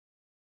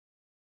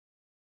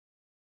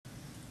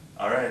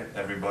Alright,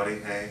 everybody,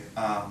 hey.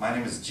 My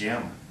name is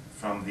Jim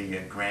from the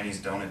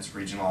Granny's Donuts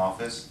regional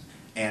office.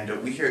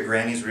 And we here at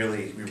Granny's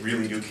we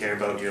really do care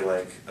about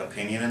your,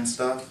 opinion and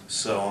stuff.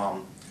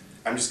 So,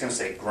 I'm just gonna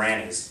say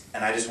Granny's,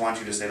 and I just want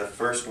you to say the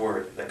first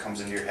word that comes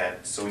into your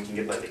head so we can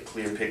get, a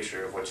clear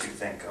picture of what you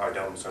think our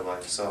donuts are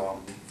like.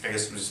 So, I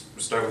guess we'll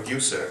start with you,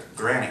 sir.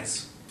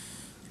 Granny's.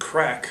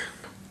 Crack.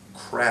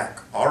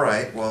 Crack.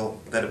 Alright, well,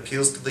 that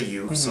appeals to the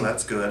youth, so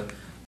that's good.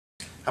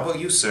 How about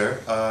you,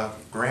 sir?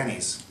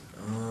 Granny's.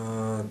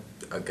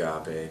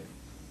 Agave.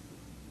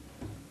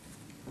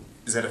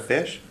 Is that a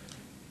fish?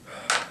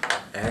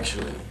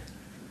 Actually,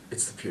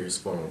 it's the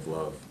purest form of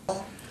love.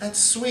 Oh, that's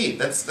sweet.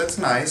 That's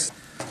nice.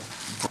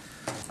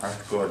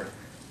 That's good.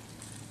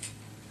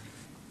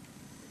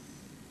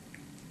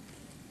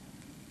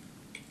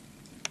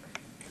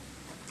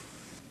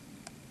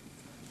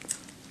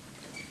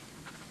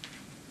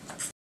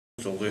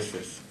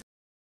 Delicious.